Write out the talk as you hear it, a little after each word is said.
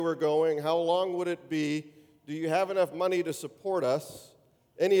we're going? How long would it be? Do you have enough money to support us?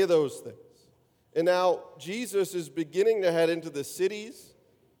 Any of those things. And now Jesus is beginning to head into the cities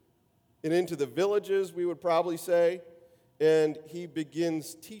and into the villages, we would probably say, and he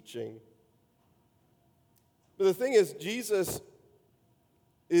begins teaching. But the thing is, Jesus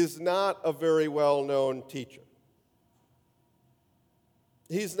is not a very well-known teacher.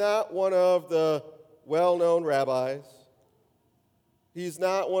 He's not one of the well-known rabbis. He's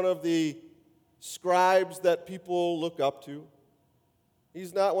not one of the scribes that people look up to.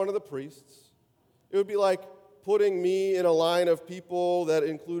 He's not one of the priests. It would be like putting me in a line of people that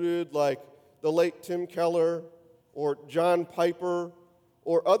included like the late Tim Keller or John Piper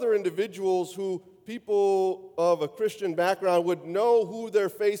or other individuals who people of a Christian background would know who their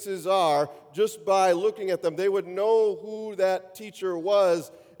faces are just by looking at them. They would know who that teacher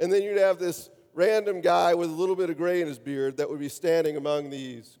was, and then you'd have this random guy with a little bit of gray in his beard that would be standing among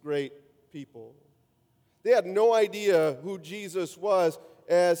these great people. They had no idea who Jesus was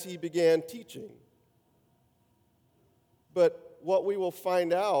as he began teaching. But what we will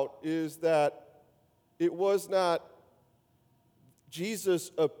find out is that it was not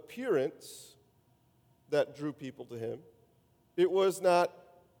Jesus' appearance that drew people to him. It was not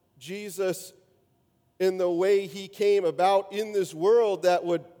Jesus in the way he came about in this world that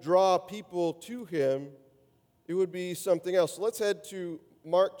would draw people to him. It would be something else. So let's head to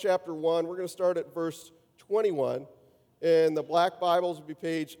Mark chapter 1. We're going to start at verse 21. And the black Bibles will be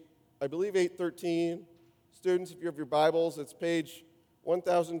page, I believe, 813. Students, if you have your Bibles, it's page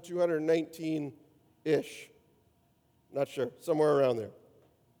 1219-ish. Not sure, somewhere around there.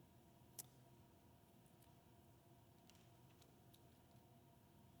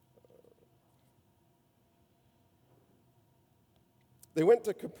 They went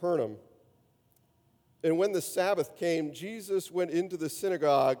to Capernaum, and when the Sabbath came, Jesus went into the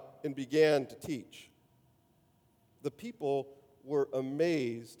synagogue and began to teach. The people were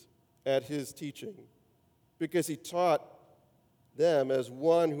amazed at his teaching, because he taught them as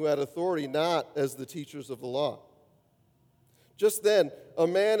one who had authority, not as the teachers of the law. Just then, a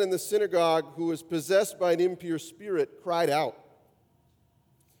man in the synagogue who was possessed by an impure spirit cried out,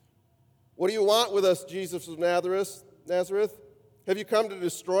 "What do you want with us, Jesus of Nazareth? Have you come to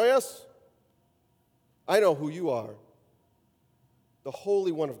destroy us? I know who you are, the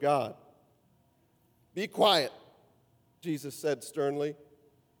Holy One of God." "Be quiet," Jesus said sternly.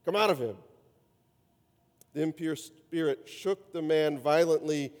 "Come out of him." The impure spirit shook the man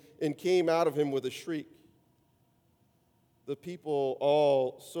violently and came out of him with a shriek. The people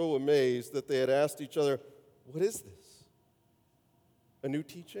all so amazed that they had asked each other, "What is this? A new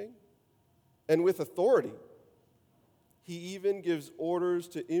teaching? And with authority. He even gives orders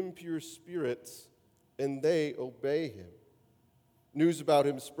to impure spirits, and they obey him." News about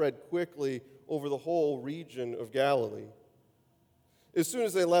him spread quickly over the whole region of Galilee. As soon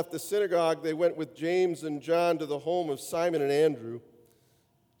as they left the synagogue, they went with James and John to the home of Simon and Andrew.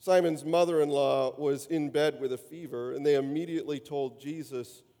 Simon's mother-in-law was in bed with a fever, and they immediately told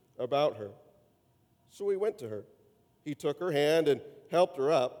Jesus about her. So he went to her. He took her hand and helped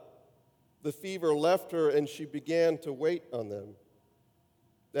her up. The fever left her, and she began to wait on them.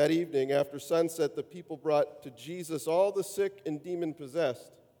 That evening, after sunset, the people brought to Jesus all the sick and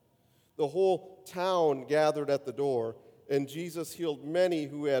demon-possessed. The whole town gathered at the door, and Jesus healed many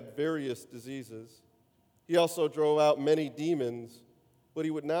who had various diseases. He also drove out many demons, but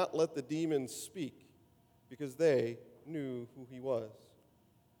he would not let the demons speak because they knew who he was.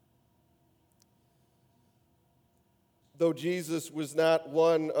 Though Jesus was not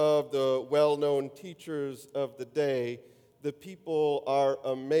one of the well-known teachers of the day, the people are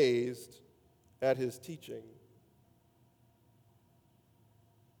amazed at his teaching.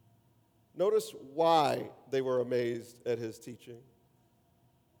 Notice why they were amazed at his teaching.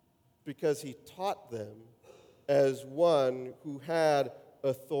 Because he taught them as one who had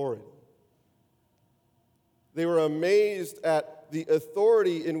authority. They were amazed at the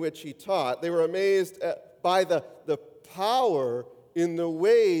authority in which he taught. They were amazed by the power in the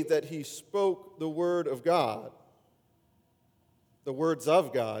way that he spoke the word of God. The words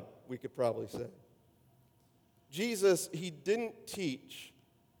of God, we could probably say. Jesus, he didn't teach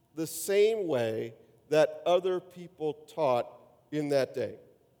the same way that other people taught in that day.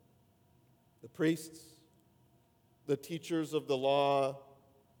 The priests, the teachers of the law,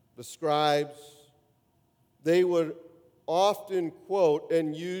 the scribes, they would often quote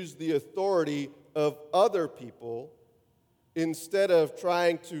and use the authority of other people instead of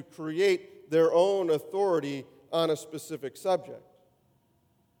trying to create their own authority on a specific subject.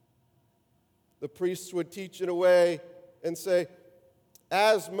 The priests would teach in a way and say,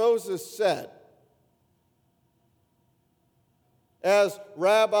 as Moses said, as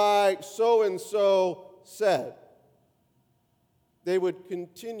Rabbi so-and-so said. They would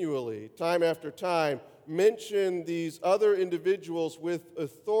continually, time after time, mention these other individuals with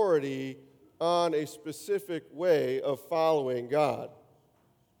authority on a specific way of following God.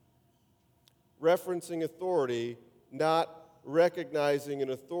 Referencing authority, not recognizing an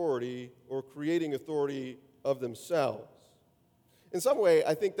authority or creating authority of themselves. In some way,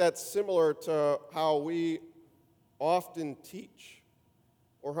 I think that's similar to how we often teach,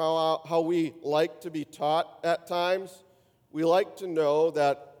 or how we like to be taught at times. We like to know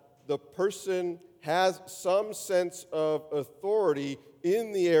that the person has some sense of authority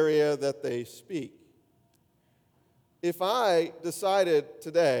in the area that they speak. If I decided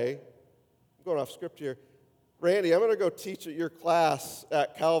today, I'm going off script here, Randy, I'm going to go teach at your class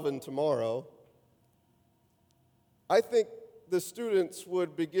at Calvin tomorrow, I think the students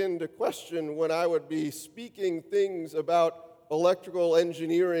would begin to question when I would be speaking things about electrical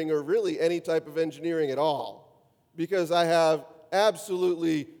engineering or really any type of engineering at all, because I have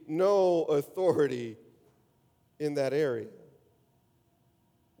absolutely no authority in that area.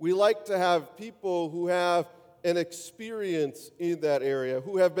 We like to have people who have an experience in that area,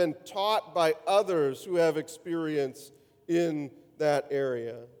 who have been taught by others who have experience in that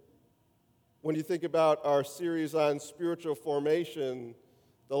area. When you think about our series on spiritual formation,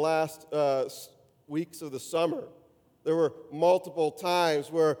 the last weeks of the summer, there were multiple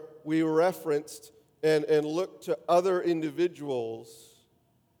times where we referenced and looked to other individuals,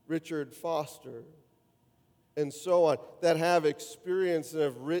 Richard Foster, and so on, that have experience and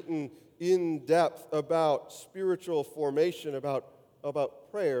have written in depth about spiritual formation,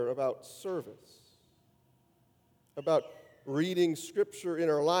 about prayer, about service, about reading Scripture in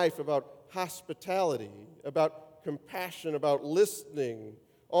our life, about hospitality, about compassion, about listening.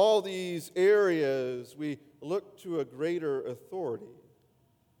 All these areas we look to a greater authority.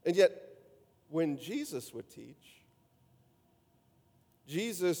 And yet, when Jesus would teach,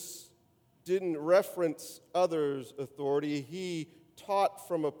 Jesus didn't reference others' authority. He taught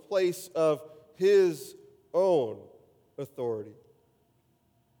from a place of his own authority.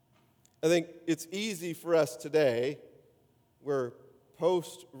 I think it's easy for us today, we're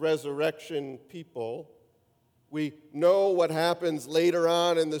post-resurrection people. We know what happens later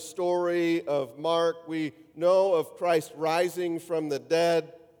on in the story of Mark. We know of Christ rising from the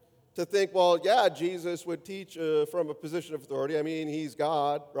dead. To think, well, yeah, Jesus would teach from a position of authority. I mean, he's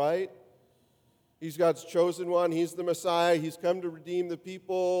God, right? He's God's chosen one. He's the Messiah. He's come to redeem the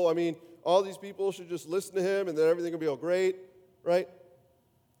people. I mean, all these people should just listen to him and then everything will be all great, right?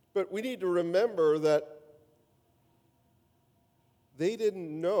 But we need to remember that they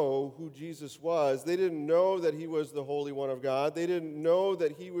didn't know who Jesus was. They didn't know that he was the Holy One of God. They didn't know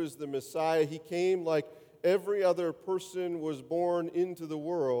that he was the Messiah. He came like every other person was born into the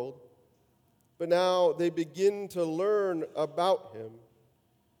world. But now they begin to learn about him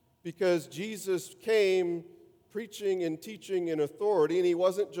because Jesus came preaching and teaching in authority, and he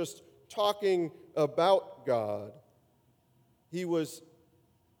wasn't just talking about God. He was,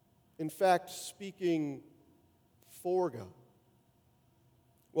 in fact, speaking for God.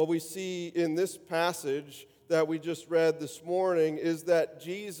 What we see in this passage that we just read this morning is that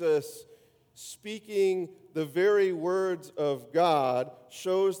Jesus, speaking the very words of God,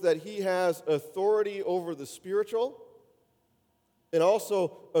 shows that he has authority over the spiritual and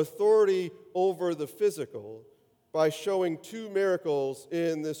also authority over the physical by showing two miracles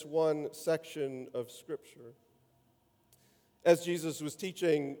in this one section of Scripture. As Jesus was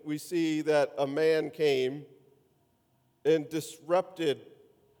teaching, we see that a man came and disrupted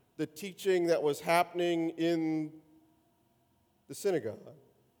the teaching that was happening in the synagogue.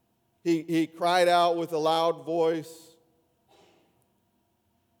 He cried out with a loud voice,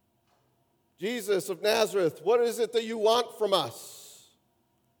 "Jesus of Nazareth, what is it that you want from us?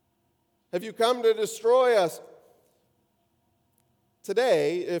 Have you come to destroy us?"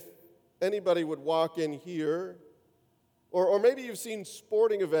 Today, if anybody would walk in here, or maybe you've seen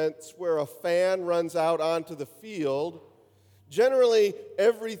sporting events where a fan runs out onto the field, generally,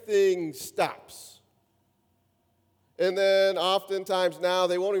 everything stops. And then oftentimes now,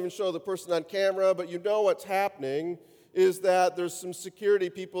 they won't even show the person on camera, but you know what's happening is that there's some security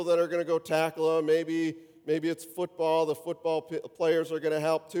people that are going to go tackle them. Maybe it's football. The football players are going to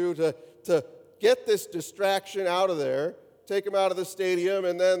help too to get this distraction out of there, take them out of the stadium,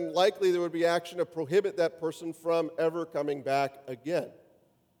 and then likely there would be action to prohibit that person from ever coming back again.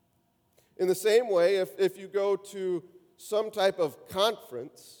 In the same way, if you go to some type of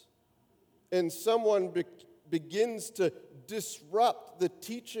conference and someone begins to disrupt the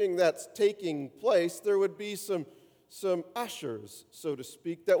teaching that's taking place, there would be some ushers, so to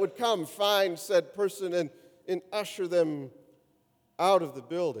speak, that would come, find said person, and usher them out of the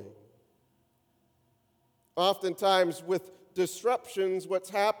building. Oftentimes, with disruptions, what's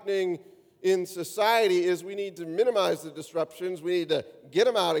happening in society is we need to minimize the disruptions. We need to get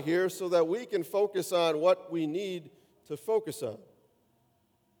them out of here so that we can focus on what we need to focus on.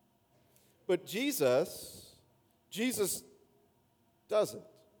 But Jesus doesn't.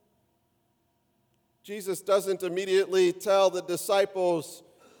 Jesus doesn't immediately tell the disciples,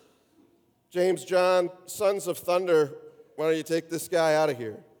 James, John, sons of thunder, why don't you take this guy out of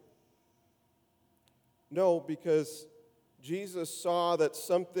here? No, because Jesus saw that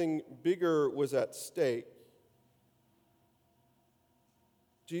something bigger was at stake.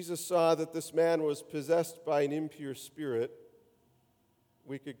 Jesus saw that this man was possessed by an impure spirit.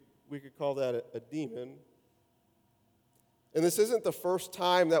 We could call that a demon. And this isn't the first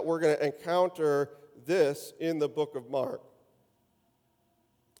time that we're going to encounter this in the book of Mark.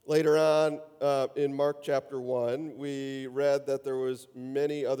 Later on in Mark chapter 1, we read that there was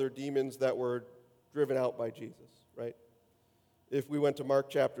many other demons that were driven out by Jesus, right? If we went to Mark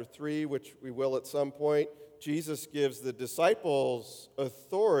chapter 3, which we will at some point, Jesus gives the disciples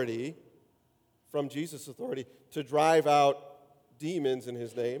authority, from Jesus' authority, to drive out demons in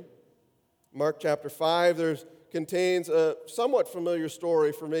his name. Mark chapter 5 contains a somewhat familiar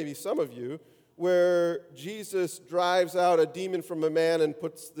story for maybe some of you, where Jesus drives out a demon from a man and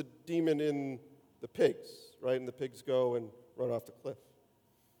puts the demon in the pigs, right? And the pigs go and run off the cliff.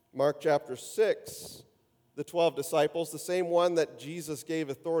 Mark chapter 6, the 12 disciples, the same one that Jesus gave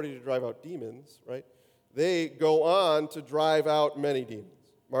authority to drive out demons, right? They go on to drive out many demons.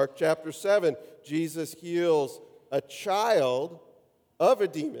 Mark chapter 7, Jesus heals a child of a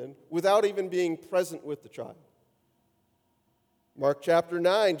demon without even being present with the child. Mark chapter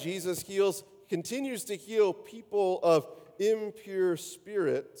 9, Jesus continues to heal people of impure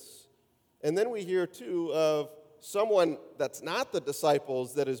spirits. And then we hear, too, of someone that's not the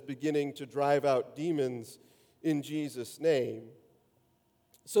disciples that is beginning to drive out demons in Jesus' name.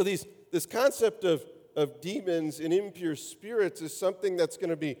 So this concept of demons and impure spirits is something that's going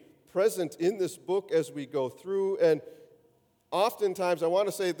to be present in this book as we go through. And oftentimes, I want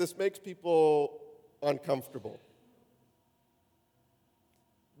to say this makes people uncomfortable.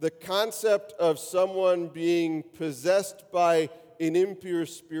 The concept of someone being possessed by an impure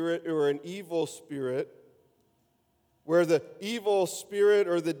spirit or an evil spirit, where the evil spirit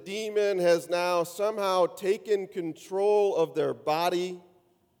or the demon has now somehow taken control of their body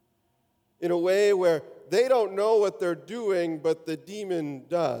in a way where they don't know what they're doing, but the demon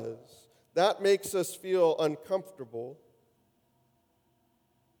does. That makes us feel uncomfortable.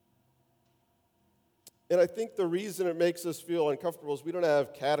 And I think the reason it makes us feel uncomfortable is we don't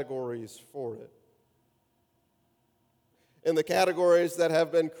have categories for it. And the categories that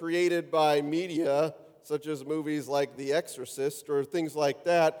have been created by media, such as movies like The Exorcist or things like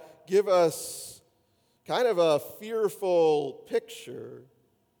that, give us kind of a fearful picture.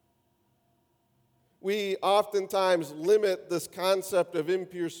 We oftentimes limit this concept of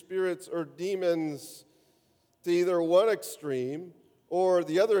impure spirits or demons to either one extreme or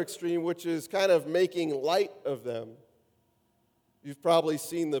the other extreme, which is kind of making light of them. You've probably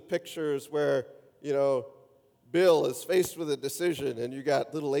seen the pictures where, Bill is faced with a decision, and you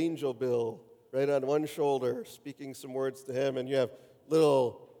got little angel Bill right on one shoulder speaking some words to him, and you have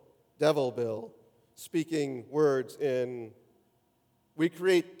little devil Bill speaking words in. We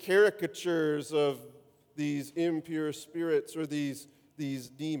create caricatures of these impure spirits or these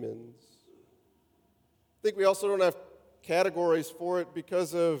demons. I think we also don't have categories for it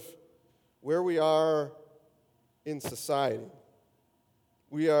because of where we are in society.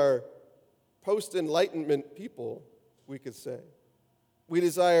 We are post-Enlightenment people, we could say. We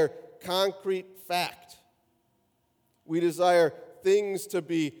desire concrete fact. We desire things to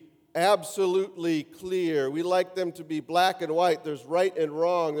be absolutely clear. We like them to be black and white. There's right and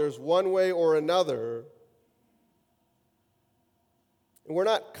wrong. There's one way or another. And we're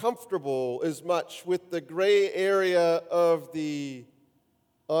not comfortable as much with the gray area of the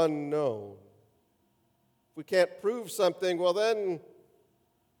unknown. If we can't prove something, well then,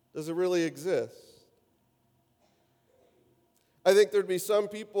 does it really exist? I think there'd be some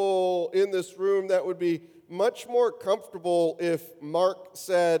people in this room that would be much more comfortable if Mark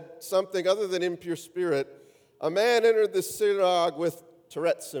said something other than impure spirit. A man entered the synagogue with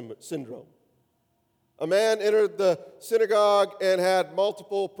Tourette's syndrome. A man entered the synagogue and had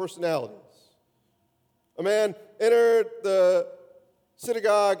multiple personalities. A man entered the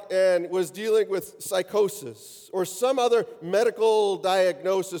synagogue and was dealing with psychosis or some other medical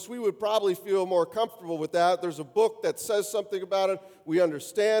diagnosis, we would probably feel more comfortable with that. There's a book that says something about it. We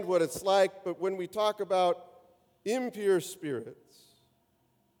understand what it's like. But when we talk about impure spirits,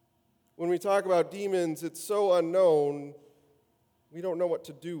 when we talk about demons, it's so unknown, we don't know what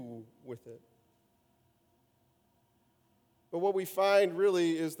to do with it. But what we find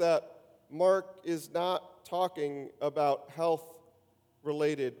really is that Mark is not talking about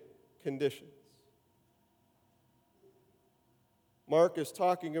health-related conditions. Mark is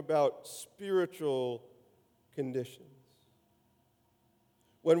talking about spiritual conditions.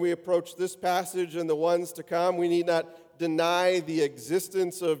 When we approach this passage and the ones to come, we need not deny the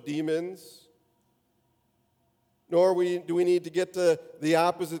existence of demons, nor do we need to get to the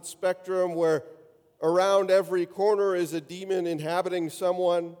opposite spectrum where around every corner is a demon inhabiting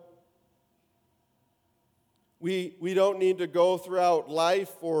someone. We don't need to go throughout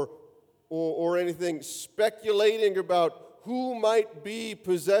life or anything speculating about who might be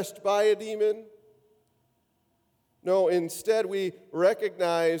possessed by a demon. No, instead we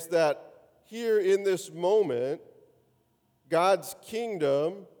recognize that here in this moment, God's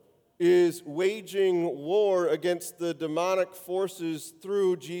kingdom is waging war against the demonic forces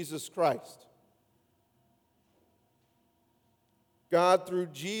through Jesus Christ. God, through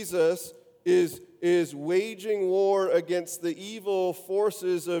Jesus, is waging war against the evil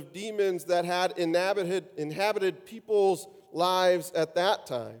forces of demons that had inhabited people's lives at that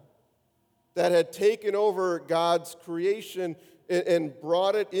time, that had taken over God's creation and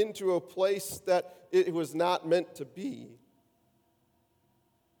brought it into a place that it was not meant to be.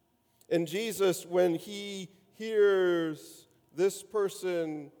 And Jesus, when he hears this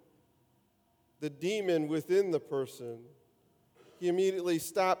person, the demon within the person, he immediately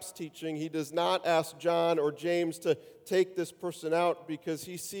stops teaching. He does not ask John or James to take this person out because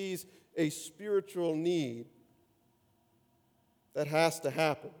he sees a spiritual need that has to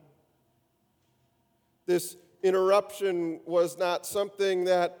happen. This interruption was not something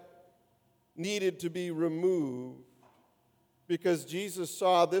that needed to be removed because Jesus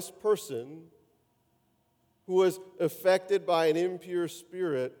saw this person who was affected by an impure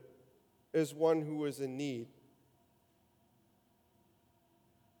spirit as one who was in need.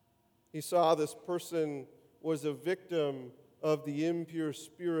 He saw this person was a victim of the impure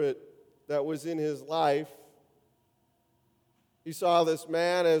spirit that was in his life. He saw this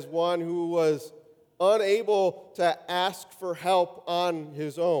man as one who was unable to ask for help on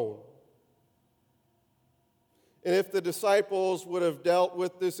his own. And if the disciples would have dealt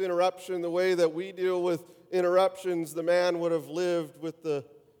with this interruption the way that we deal with interruptions, the man would have lived with the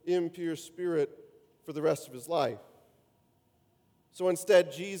impure spirit for the rest of his life. So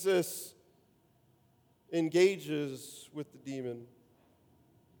instead, Jesus engages with the demon.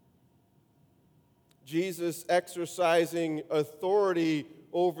 Jesus exercising authority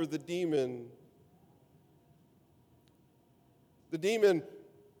over the demon. The demon,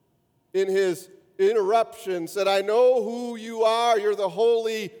 in his interruption, said, "I know who you are. You're the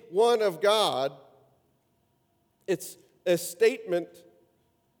Holy One of God." It's a statement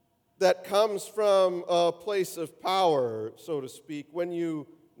that comes from a place of power, so to speak. When you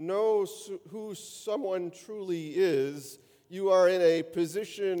know who someone truly is, you are in a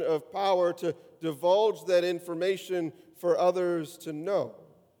position of power to divulge that information for others to know.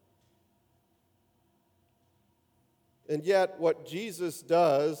 And yet, what Jesus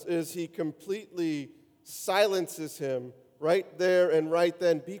does is he completely silences him right there and right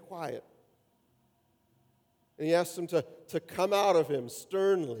then. Be quiet. And he asks him to come out of him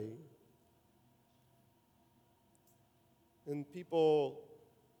sternly. And people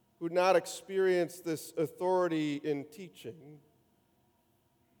who had not experienced this authority in teaching,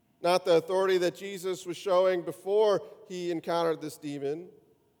 not the authority that Jesus was showing before he encountered this demon,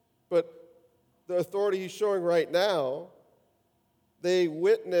 but the authority he's showing right now, they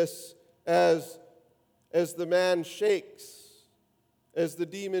witness as the man shakes, as the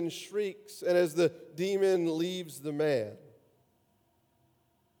demon shrieks, and as the demon leaves the man.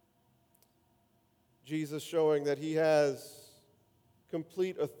 Jesus showing that he has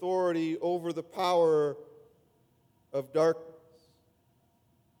complete authority over the power of darkness.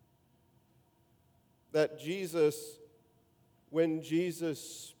 That Jesus, when Jesus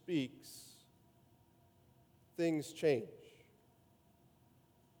speaks, things change.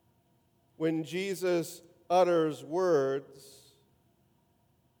 When Jesus utters words,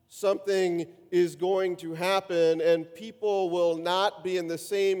 something is going to happen, and people will not be in the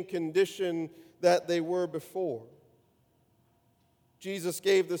same condition that they were before. Jesus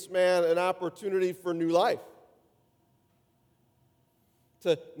gave this man an opportunity for new life.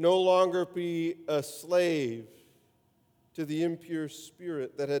 to no longer be a slave to the impure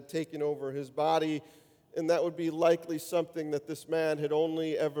spirit that had taken over his body, and that would be likely something that this man had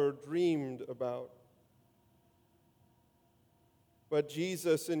only ever dreamed about. But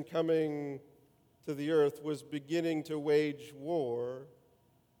Jesus, in coming to the earth, was beginning to wage war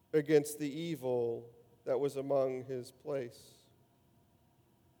against the evil that was among his place.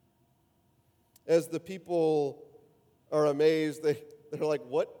 As the people are amazed, they're like,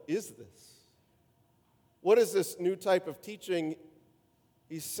 what is this? What is this new type of teaching?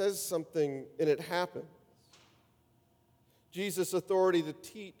 He says something and it happens. Jesus' authority to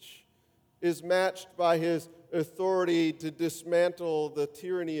teach is matched by his authority to dismantle the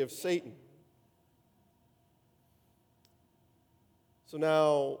tyranny of Satan. So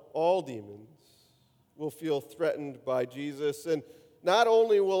now all demons will feel threatened by Jesus, and not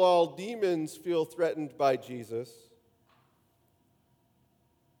only will all demons feel threatened by Jesus,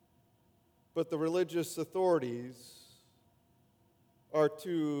 but the religious authorities are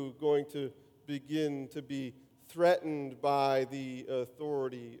too going to begin to be threatened by the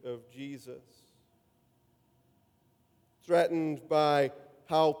authority of Jesus. Threatened by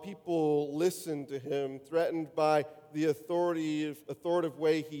how people listen to him, threatened by the authoritative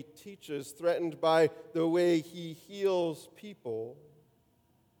way he teaches, threatened by the way he heals people.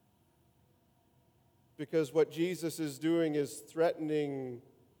 Because what Jesus is doing is threatening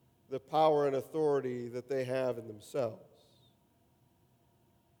the power and authority that they have in themselves.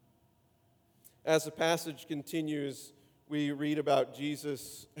 As the passage continues, we read about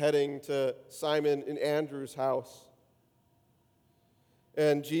Jesus heading to Simon and Andrew's house.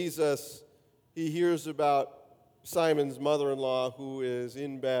 And Jesus, he hears about Simon's mother-in-law who is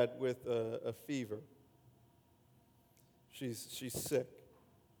in bed with a fever. She's sick.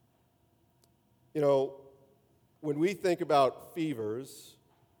 You know, when we think about fevers,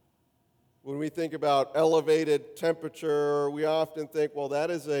 when we think about elevated temperature, we often think, well,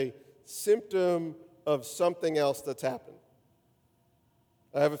 that is a symptom of something else that's happened.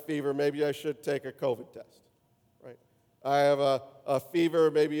 I have a fever, maybe I should take a COVID test, right? I have a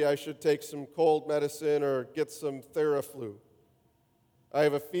fever, maybe I should take some cold medicine or get some Theraflu. I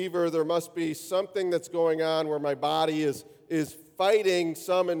have a fever, there must be something that's going on where my body is fighting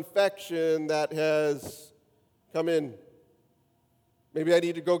some infection that has come in. Maybe I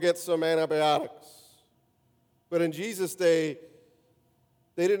need to go get some antibiotics. But in Jesus' day,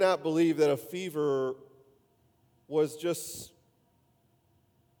 they did not believe that a fever was just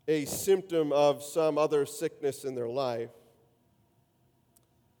a symptom of some other sickness in their life.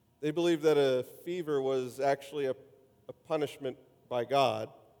 They believed that a fever was actually a punishment by God.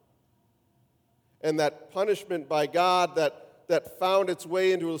 And that punishment by God that found its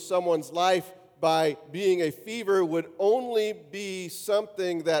way into someone's life by being a fever would only be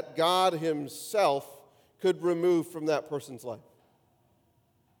something that God himself could remove from that person's life.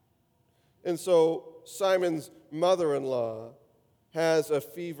 And so Simon's mother-in-law has a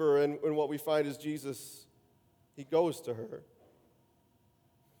fever, and what we find is Jesus, he goes to her.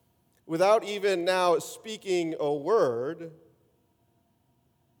 Without even now speaking a word,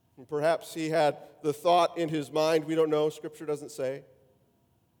 and perhaps he had the thought in his mind, we don't know, Scripture doesn't say.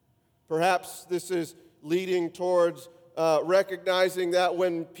 Perhaps this is leading towards recognizing that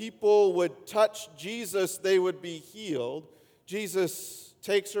when people would touch Jesus, they would be healed. Jesus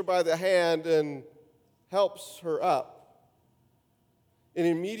takes her by the hand and helps her up. And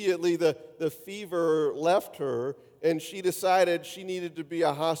immediately the fever left her, and she decided she needed to be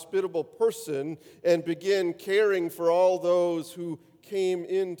a hospitable person and begin caring for all those who came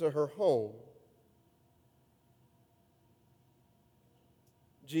into her home.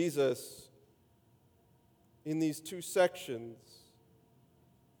 Jesus, in these two sections,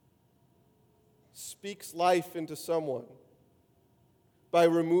 speaks life into someone by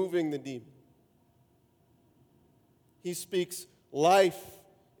removing the demon. He speaks life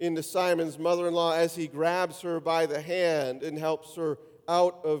into Simon's mother-in-law as he grabs her by the hand and helps her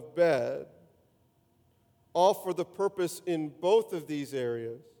out of bed, all for the purpose in both of these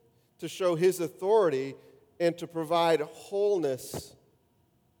areas to show his authority and to provide wholeness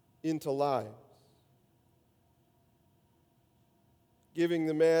into lives. Giving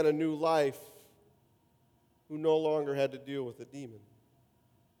the man a new life who no longer had to deal with a demon.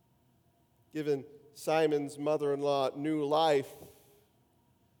 Giving Simon's mother-in-law new life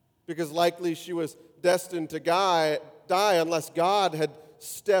because likely she was destined to die unless God had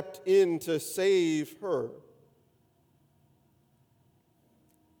stepped in to save her.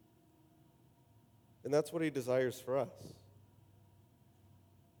 And that's what he desires for us.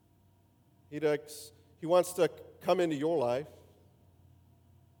 He wants to come into your life.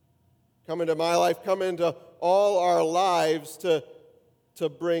 come into my life, come into all our lives to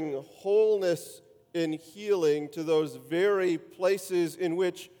bring wholeness and healing to those very places in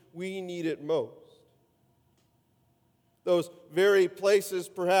which we need it most. Those very places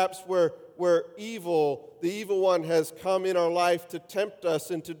perhaps where the evil one has come in our life to tempt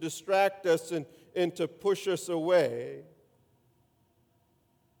us and to distract us and to push us away.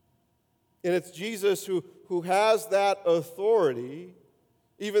 And it's Jesus who has that authority,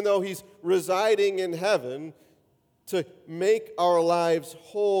 even though he's residing in heaven, to make our lives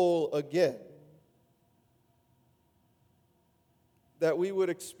whole again. That we would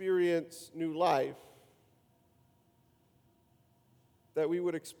experience new life. That we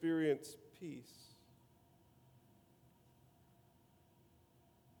would experience peace.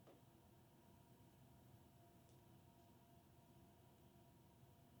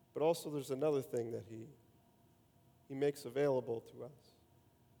 But also there's another thing that he makes available to us.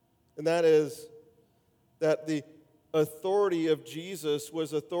 And that is that the authority of Jesus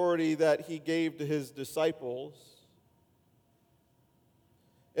was authority that he gave to his disciples.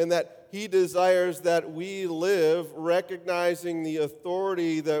 And that he desires that we live recognizing the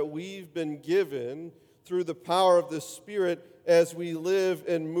authority that we've been given through the power of the Spirit as we live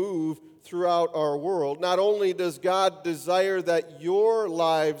and move throughout our world. Not only does God desire that your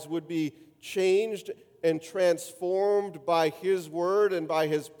lives would be changed and transformed by his word and by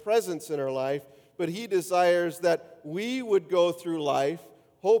his presence in our life, but he desires that we would go through life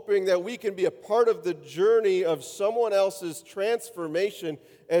hoping that we can be a part of the journey of someone else's transformation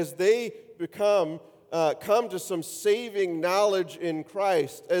as they come to some saving knowledge in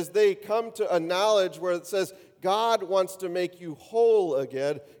Christ, as they come to a knowledge where it says God wants to make you whole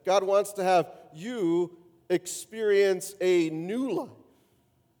again. God wants to have you experience a new life.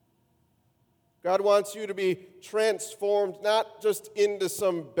 God wants you to be transformed not just into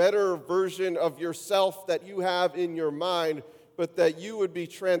some better version of yourself that you have in your mind, but that you would be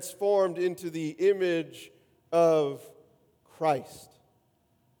transformed into the image of Christ.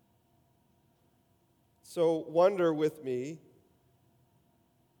 So wonder with me,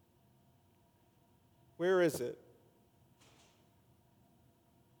 where is it?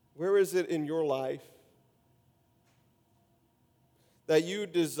 Where is it in your life that you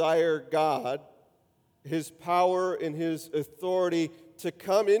desire God, his power and his authority to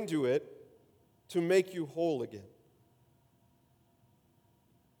come into it to make you whole again?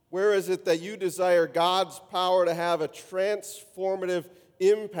 Where is it that you desire God's power to have a transformative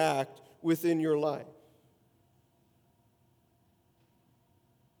impact within your life?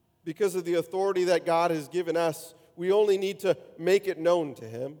 Because of the authority that God has given us, we only need to make it known to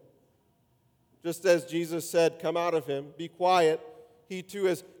him. Just as Jesus said, come out of him, be quiet. He too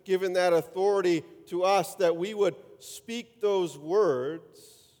has given that authority to us that we would speak those words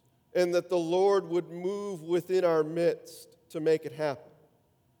and that the Lord would move within our midst to make it happen.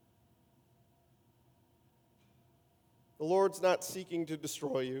 The Lord's not seeking to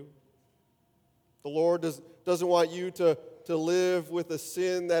destroy you. The Lord doesn't want you to live with a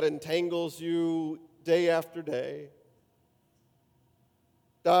sin that entangles you day after day.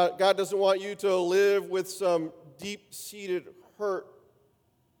 God doesn't want you to live with some deep-seated hurt.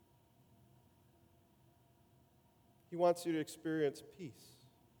 He wants you to experience peace.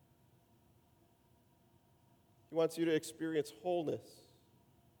 He wants you to experience wholeness.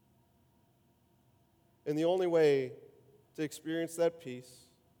 And the only way to experience that peace,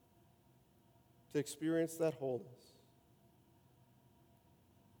 to experience that wholeness,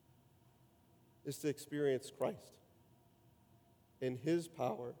 is to experience Christ and his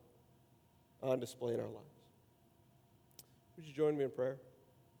power on display in our lives. Would you join me in prayer?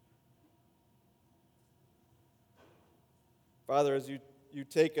 Father, as you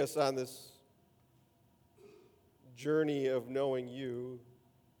take us on this journey of knowing you,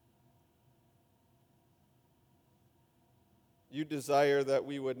 you desire that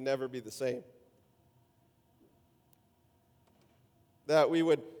we would never be the same. That we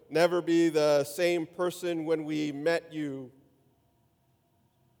would never be the same person when we met you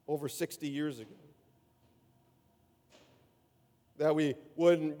over 60 years ago. That we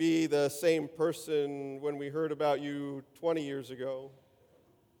wouldn't be the same person when we heard about you 20 years ago.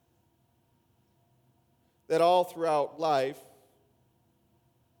 That all throughout life,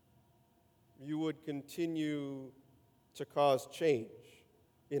 you would continue to cause change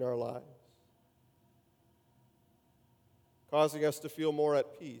in our lives, causing us to feel more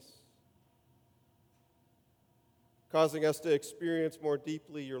at peace, causing us to experience more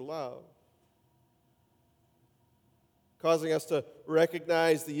deeply your love, causing us to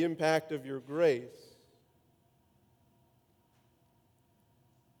recognize the impact of your grace,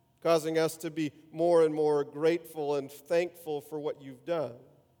 causing us to be more and more grateful and thankful for what you've done,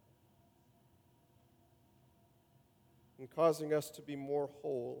 and causing us to be more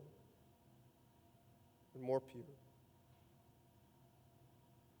whole and more pure.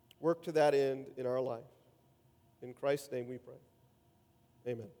 Work to that end in our life. In Christ's name we pray.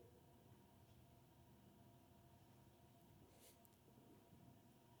 Amen.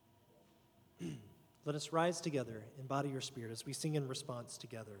 Let us rise together, embody your spirit as we sing in response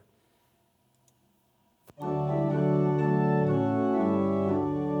together.